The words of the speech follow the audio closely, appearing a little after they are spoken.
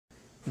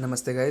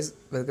Namaste guys,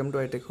 welcome to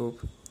iTech Hope.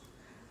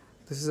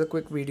 This is a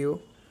quick video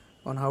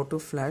on how to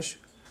flash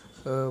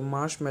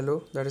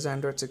Marshmallow, that is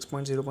Android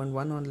 6.0.1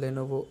 on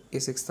Lenovo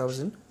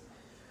A6000.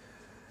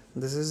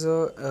 This is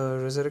a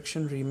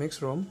Resurrection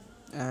Remix ROM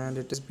and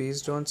it is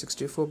based on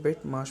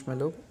 64-bit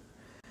Marshmallow,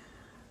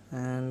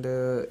 and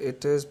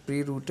it is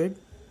pre-rooted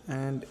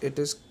and it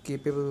is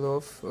capable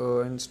of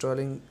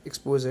installing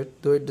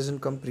Exposit, though it doesn't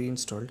come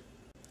pre-installed.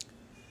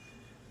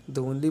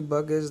 The only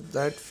bug is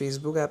that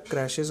Facebook app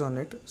crashes on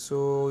it,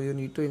 so you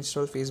need to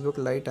install Facebook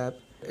Lite app,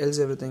 else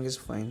everything is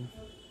fine.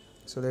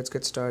 So let's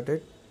get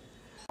started.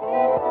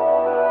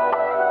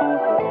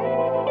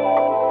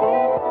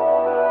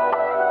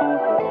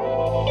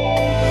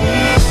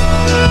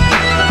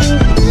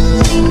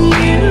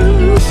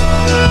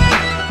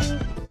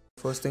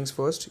 First things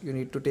first, you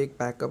need to take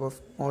backup of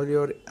all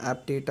your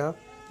app data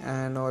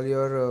and all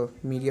your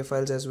media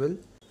files as well.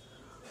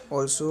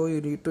 Also,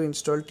 you need to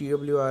install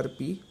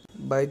TWRP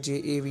by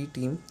JAV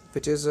team,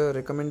 which is a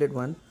recommended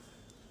one.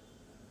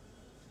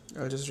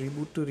 I'll just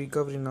reboot to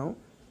recovery now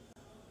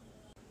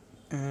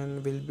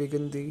and we'll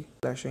begin the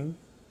flashing.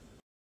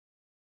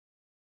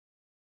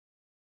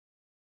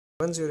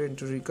 Once you're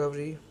into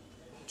recovery,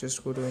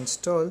 just go to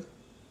install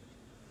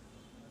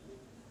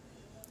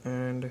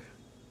and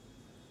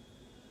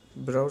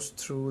browse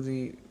through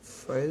the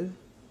file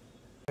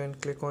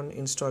and click on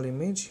install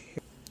image.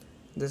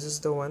 This is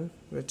the one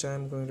which I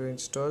am going to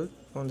install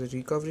on the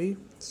recovery,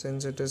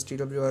 since it is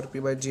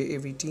TWRP by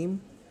JAV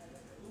team.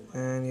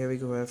 And here we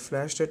go, I have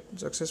flashed it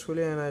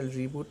successfully and I'll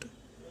reboot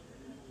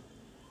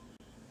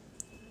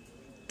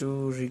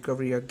to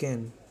recovery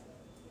again.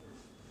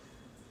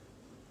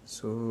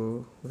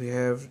 So we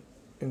have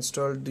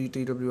installed the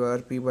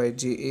TWRP by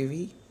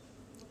JAV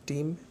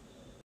team.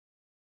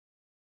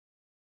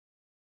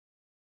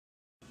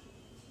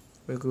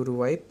 We'll go to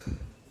wipe,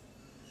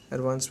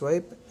 advanced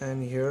wipe,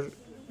 and here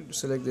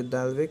select the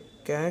Dalvik,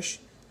 cache,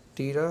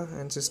 data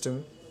and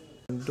system.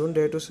 And don't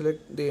dare to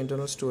select the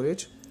internal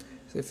storage.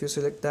 So if you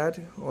select that,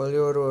 all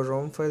your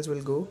ROM files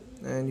will go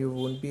and you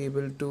won't be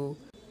able to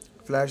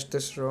flash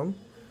this ROM.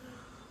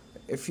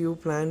 If you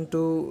plan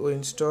to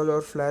install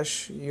or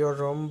flash your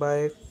ROM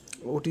by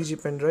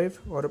OTG pen drive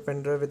or a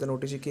pen drive with an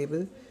OTG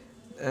cable,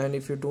 and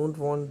if you don't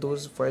want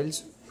those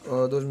files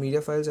or those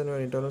media files on your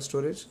internal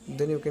storage,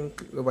 then you can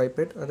wipe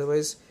it,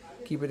 otherwise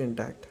keep it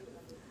intact.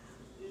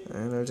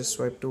 And I'll just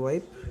swipe to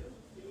wipe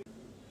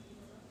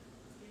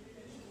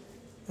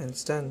and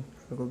it's done.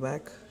 I'll go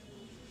back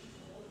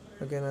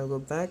again, I'll go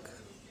back,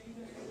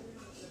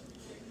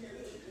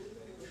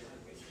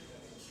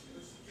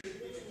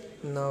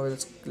 now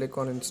let's click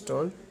on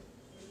install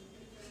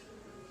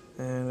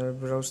and I'll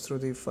browse through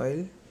the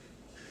file.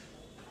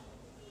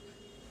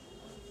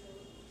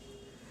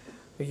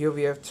 Here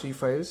we have three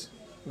files,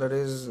 that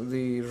is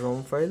the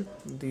ROM file,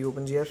 the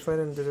OpenGR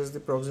file, and this is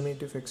the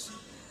proximity fix.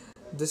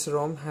 This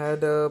ROM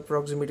had a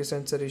proximity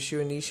sensor issue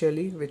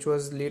initially, which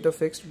was later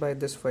fixed by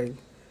this file.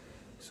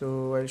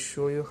 So I'll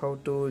show you how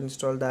to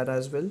install that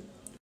as well.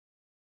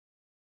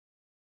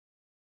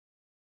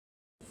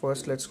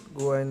 First, let's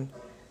go and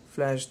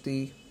flash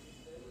the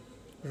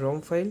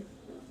ROM file.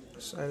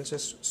 So I'll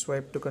just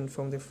swipe to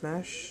confirm the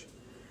flash,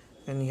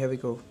 and here we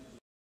go.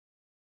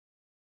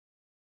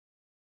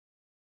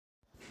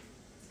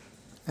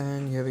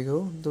 And here we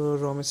go, the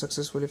ROM is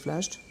successfully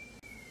flashed.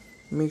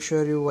 Make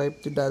sure you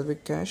wipe the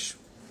Dalvik cache.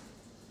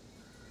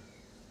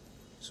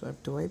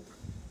 Swipe to wipe,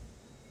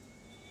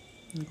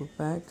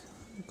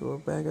 go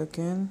back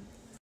again.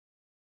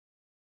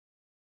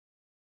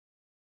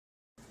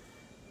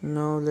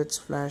 Now let's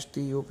flash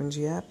the OpenG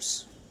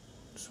apps.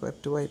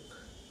 Swipe to wipe.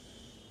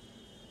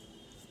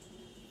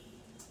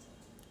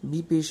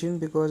 Be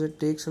patient because it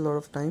takes a lot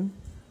of time.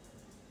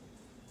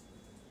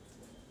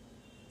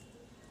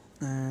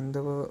 And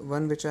the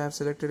one which I have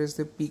selected is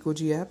the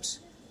PicoG apps,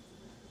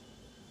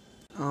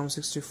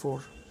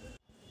 ARM64.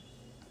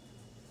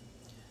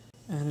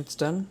 And it's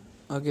done.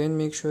 Again,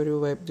 make sure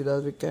you wipe the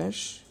Dalvik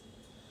cache.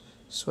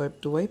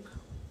 Swipe to wipe.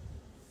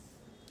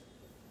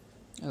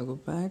 I'll go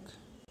back.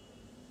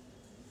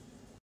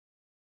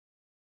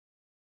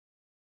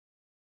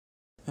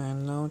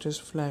 And now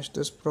just flash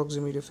this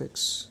proximity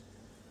fix.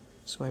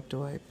 Swipe to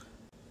wipe.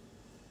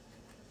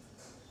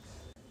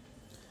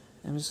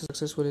 And this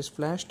successfully is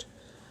flashed.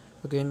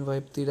 Again,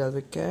 wipe the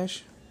Dalvik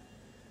cache.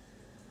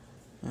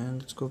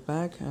 And let's go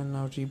back and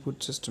now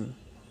reboot system.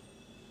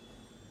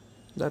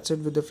 That's it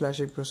with the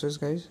flashing process,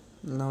 guys.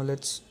 Now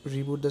let's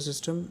reboot the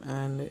system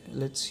and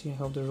let's see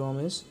how the ROM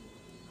is.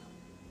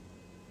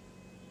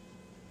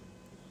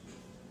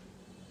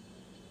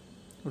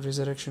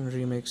 Resurrection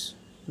Remix,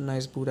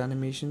 nice boot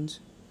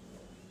animations.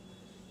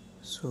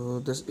 So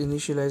this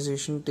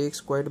initialization takes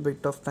quite a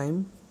bit of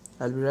time.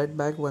 I'll be right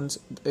back once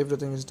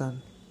everything is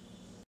done.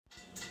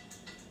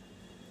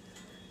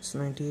 It's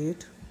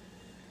 98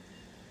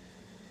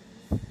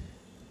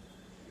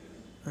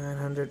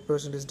 and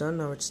 100% is done.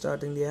 Now it's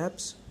starting the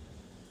apps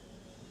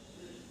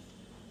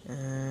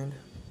and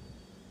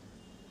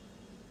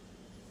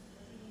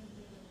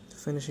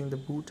finishing the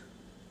boot.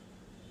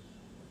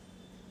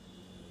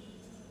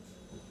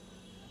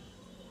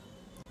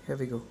 Here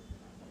we go.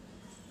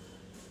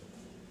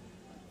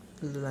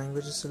 The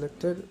language is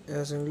selected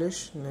as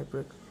English.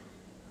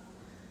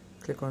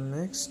 Click on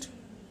next.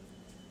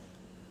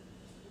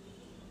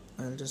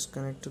 I'll just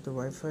connect to the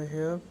Wi-Fi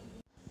here,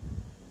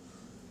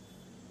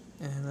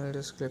 and I'll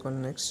just click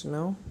on next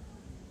now.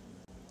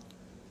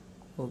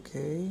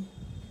 Okay,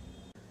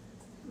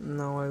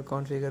 now I'll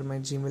configure my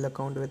Gmail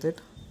account with it.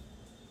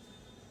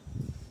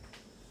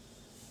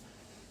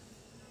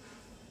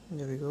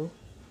 There we go,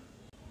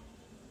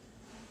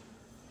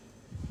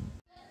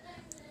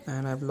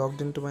 and I've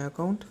logged into my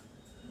account.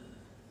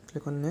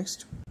 Click on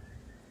next,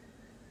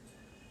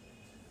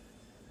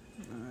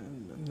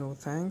 and no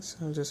thanks,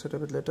 I'll just set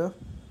up it later,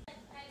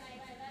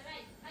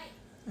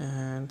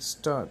 and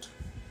start.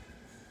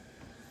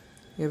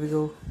 Here we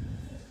go,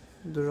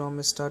 the ROM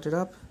is started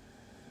up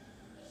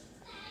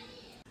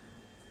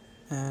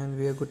and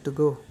we are good to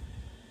go.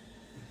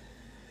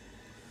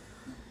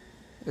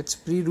 It's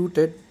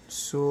pre-rooted,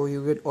 so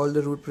you get all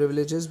the root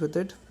privileges with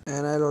it,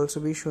 and I'll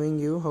also be showing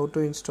you how to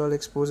install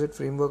Exposit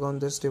framework on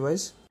this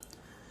device,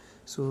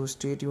 so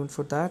stay tuned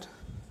for that.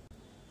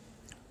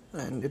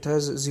 And it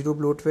has zero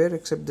bloatware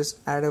except this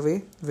add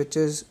away, which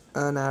is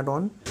an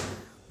add-on.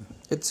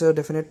 It's a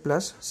definite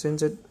plus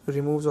since it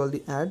removes all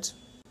the ads.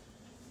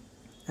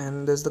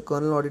 And there's the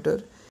kernel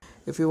auditor.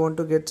 If you want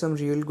to get some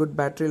real good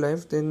battery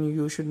life, then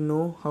you should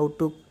know how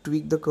to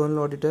tweak the kernel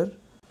auditor.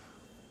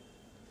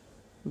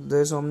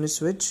 There's Omni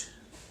switch,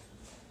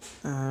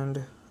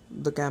 and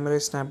the camera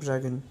is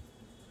Snapdragon.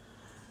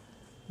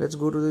 Let's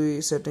go to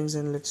the settings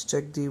and let's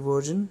check the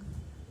version.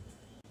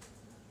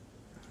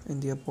 In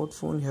the upload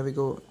phone, here we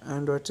go,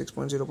 Android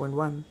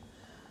 6.0.1.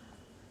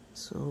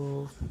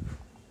 So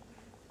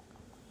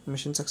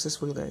mission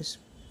successful, guys.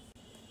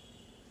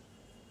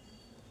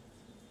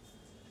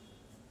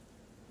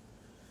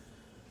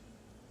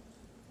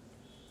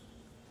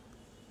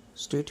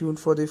 Stay tuned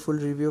for the full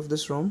review of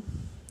this ROM.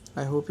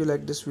 I hope you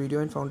liked this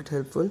video and found it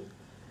helpful.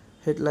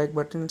 Hit like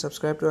button and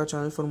subscribe to our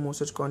channel for more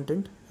such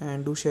content,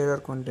 and do share our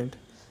content.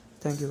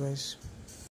 Thank you, guys.